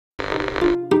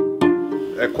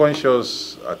a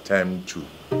conscious attempt to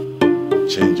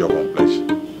change your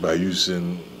complexion by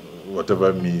using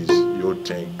whatever means you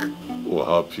think will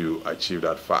help you achieve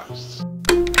that fast.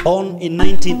 Born in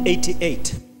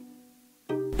 1988,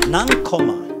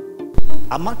 Nankoma,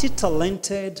 a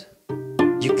multi-talented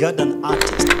Ugandan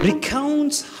artist,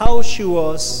 recounts how she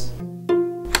was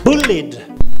bullied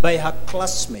by her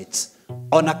classmates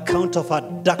on account of her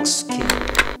dark skin,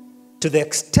 to the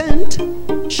extent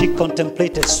she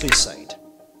contemplated suicide.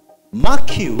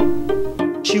 Mark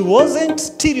you, she wasn't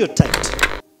stereotyped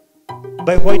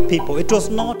by white people. It was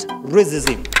not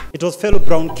racism. It was fellow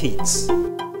brown kids.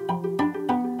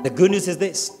 The good news is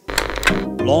this.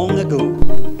 Long ago,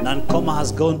 Nankoma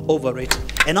has gone over it,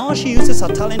 and now she uses her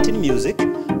talent in music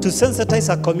to sensitize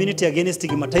her community against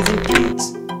stigmatizing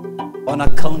kids on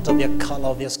account of their color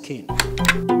of their skin.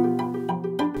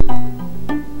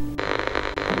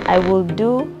 I will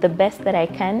do the best that I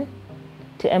can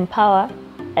to empower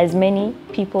as many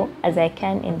people as I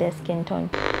can in their skin tone.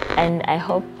 And I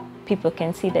hope people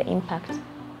can see the impact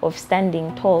of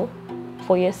standing tall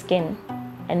for your skin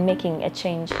and making a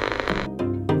change.